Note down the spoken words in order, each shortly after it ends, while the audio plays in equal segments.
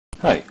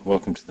Hi,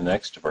 welcome to the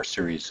next of our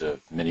series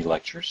of mini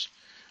lectures.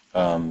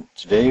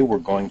 Today we're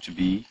going to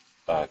be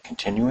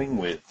continuing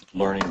with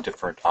learning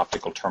different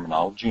optical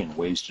terminology and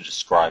ways to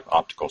describe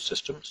optical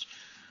systems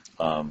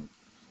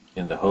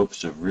in the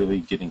hopes of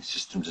really getting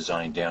system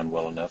design down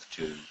well enough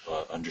to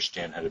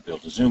understand how to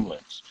build a zoom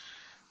lens.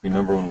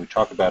 Remember, when we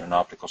talk about an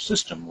optical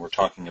system, we're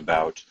talking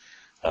about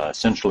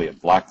essentially a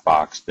black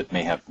box that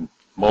may have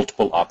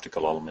multiple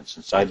optical elements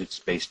inside it,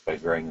 spaced by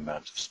varying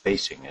amounts of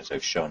spacing, as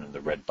I've shown in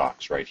the red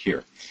box right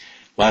here.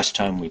 Last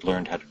time we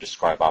learned how to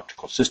describe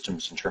optical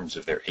systems in terms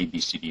of their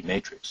ABCD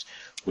matrix,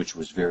 which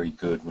was very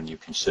good when you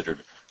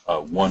considered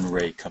one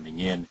ray coming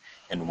in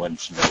and wanted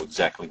to know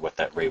exactly what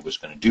that ray was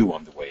going to do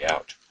on the way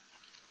out.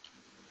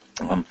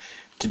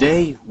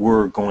 Today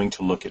we're going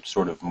to look at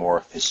sort of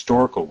more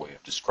historical way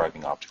of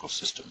describing optical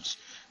systems.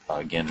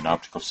 Again, an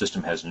optical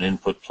system has an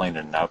input plane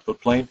and an output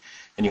plane,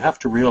 and you have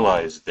to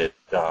realize that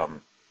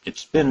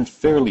it's been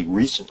fairly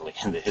recently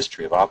in the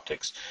history of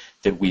optics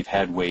that we've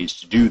had ways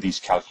to do these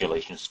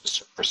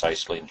calculations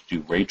precisely and to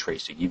do ray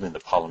tracing. Even the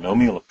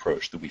polynomial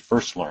approach that we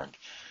first learned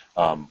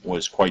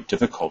was quite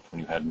difficult when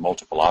you had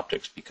multiple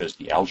optics because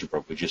the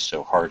algebra was just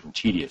so hard and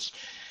tedious.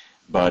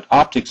 But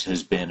optics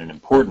has been an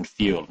important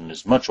field and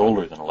is much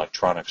older than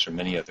electronics or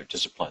many other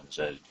disciplines.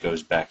 It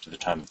goes back to the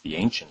time of the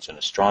ancients in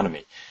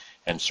astronomy.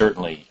 And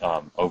certainly,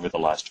 over the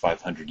last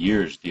 500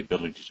 years, the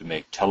ability to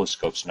make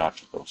telescopes and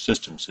optical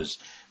systems has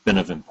been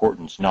of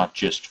importance not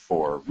just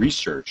for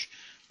research,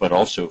 but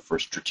also for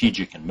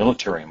strategic and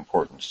military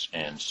importance.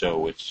 And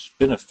so it's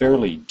been a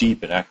fairly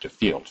deep and active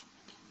field.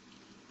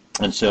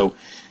 And so,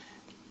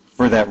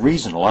 for that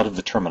reason, a lot of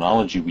the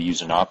terminology we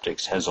use in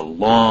optics has a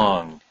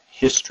long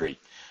history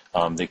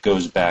that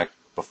goes back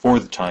before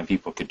the time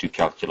people could do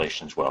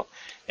calculations well.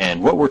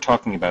 And what we're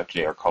talking about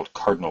today are called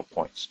cardinal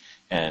points.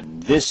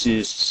 And this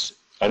is,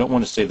 I don't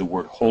want to say the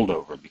word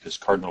holdover because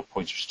cardinal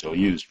points are still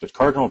used, but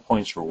cardinal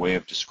points are a way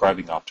of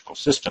describing optical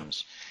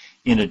systems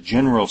in a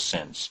general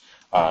sense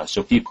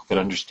so people could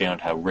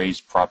understand how rays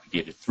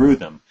propagated through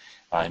them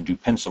and do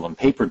pencil and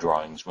paper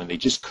drawings when they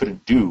just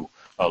couldn't do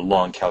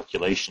long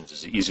calculations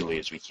as easily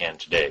as we can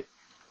today.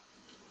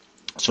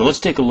 So let's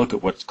take a look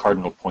at what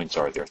cardinal points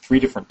are. There are three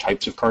different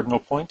types of cardinal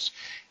points,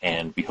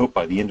 and we hope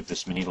by the end of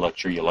this mini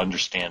lecture you'll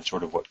understand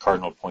sort of what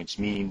cardinal points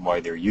mean, why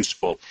they're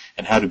useful,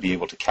 and how to be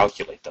able to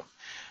calculate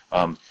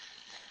them.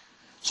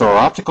 So our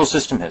optical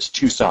system has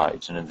two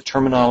sides, and in the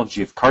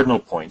terminology of cardinal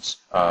points,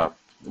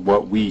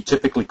 what we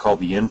typically call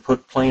the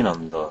input plane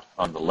on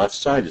the left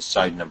side is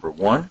side number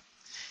 1,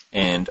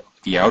 and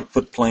the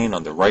output plane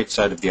on the right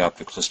side of the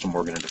optical system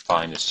we're going to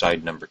define as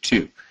side number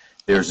 2.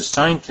 There's a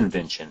sign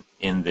convention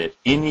in that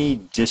any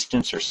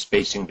distance or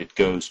spacing that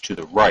goes to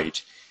the right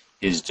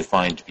is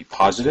defined to be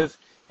positive,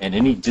 and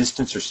any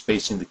distance or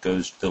spacing that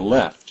goes to the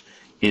left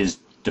is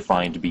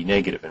defined to be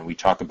negative. And we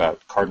talk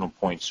about cardinal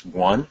points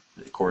 1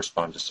 that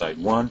correspond to side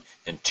 1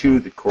 and 2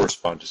 that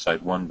correspond to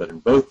side 1, but in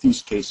both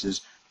these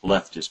cases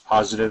right is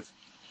positive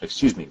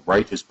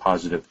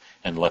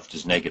and left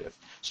is negative.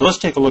 So let's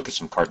take a look at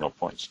some cardinal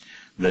points.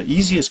 The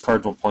easiest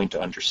cardinal point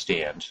to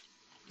understand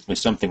is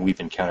something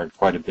we've encountered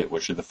quite a bit,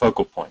 which are the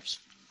focal points.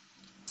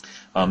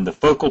 The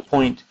focal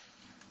point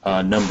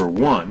number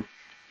 1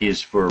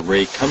 is for a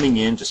ray coming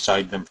into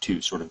side number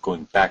 2, sort of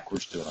going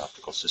backwards through an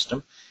optical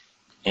system.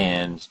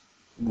 And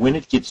when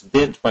it gets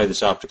bent by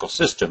this optical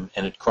system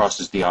and it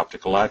crosses the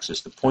optical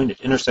axis, the point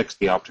it intersects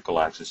the optical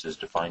axis is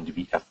defined to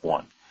be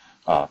F1.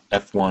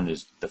 F1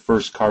 is the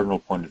first cardinal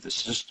point of the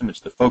system. It's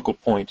the focal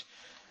point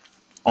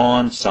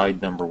on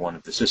side number 1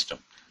 of the system.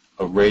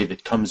 A ray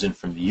that comes in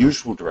from the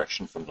usual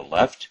direction from the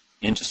left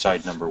into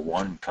side number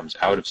 1 and comes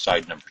out of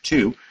side number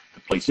 2, the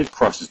place it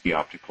crosses the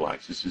optical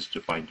axis is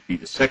defined to be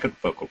the second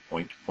focal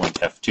point, point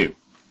F2.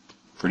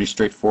 Pretty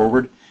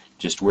straightforward,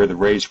 just where the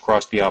rays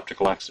cross the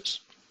optical axis.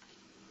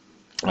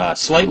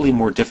 Slightly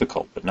more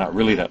difficult, but not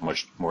really that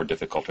much more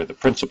difficult, are the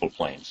principal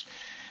planes.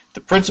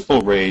 The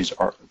principal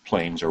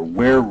planes are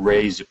where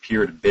rays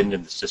appear to bend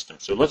in the system.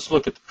 So let's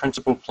look at the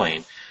principal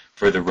plane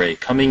for the ray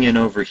coming in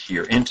over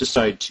here into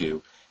side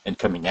 2 and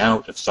coming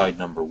out of side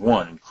number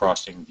 1 and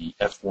crossing the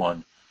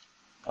F1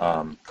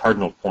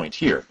 cardinal point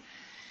here.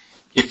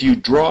 If you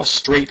draw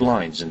straight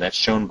lines, and that's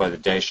shown by the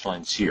dashed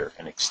lines here,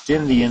 and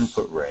extend the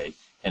input ray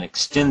and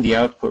extend the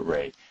output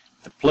ray,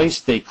 the place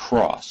they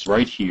cross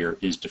right here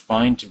is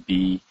defined to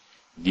be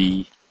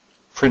the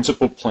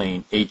principal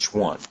plane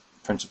H1,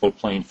 principal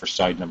plane for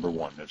side number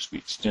 1. Notice we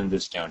extend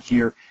this down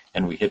here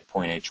and we hit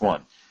point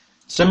H1.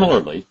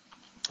 Similarly,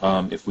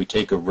 if we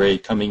take a ray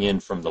coming in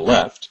from the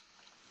left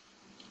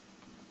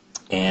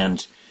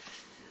and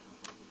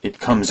it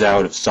comes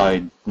out of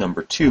side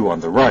number 2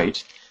 on the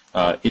right,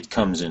 it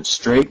comes in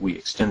straight. We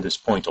extend this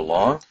point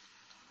along.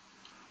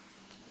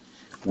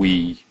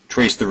 We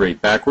trace the ray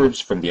backwards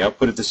from the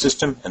output of the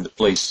system, and the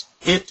place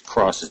it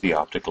crosses the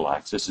optical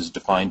axis is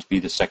defined to be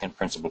the second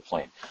principal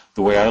plane.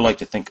 The way I like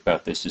to think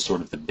about this is sort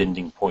of the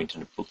bending point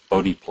in a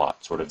Bode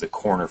plot, sort of the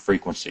corner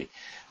frequency,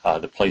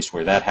 the place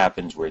where that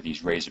happens, where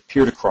these rays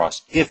appear to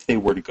cross if they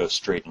were to go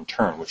straight and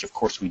turn, which of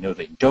course we know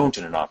they don't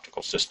in an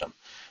optical system.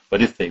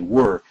 But if they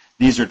were,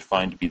 these are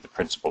defined to be the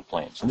principal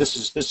planes. And this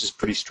is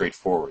pretty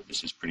straightforward.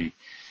 This is pretty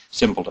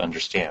simple to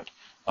understand.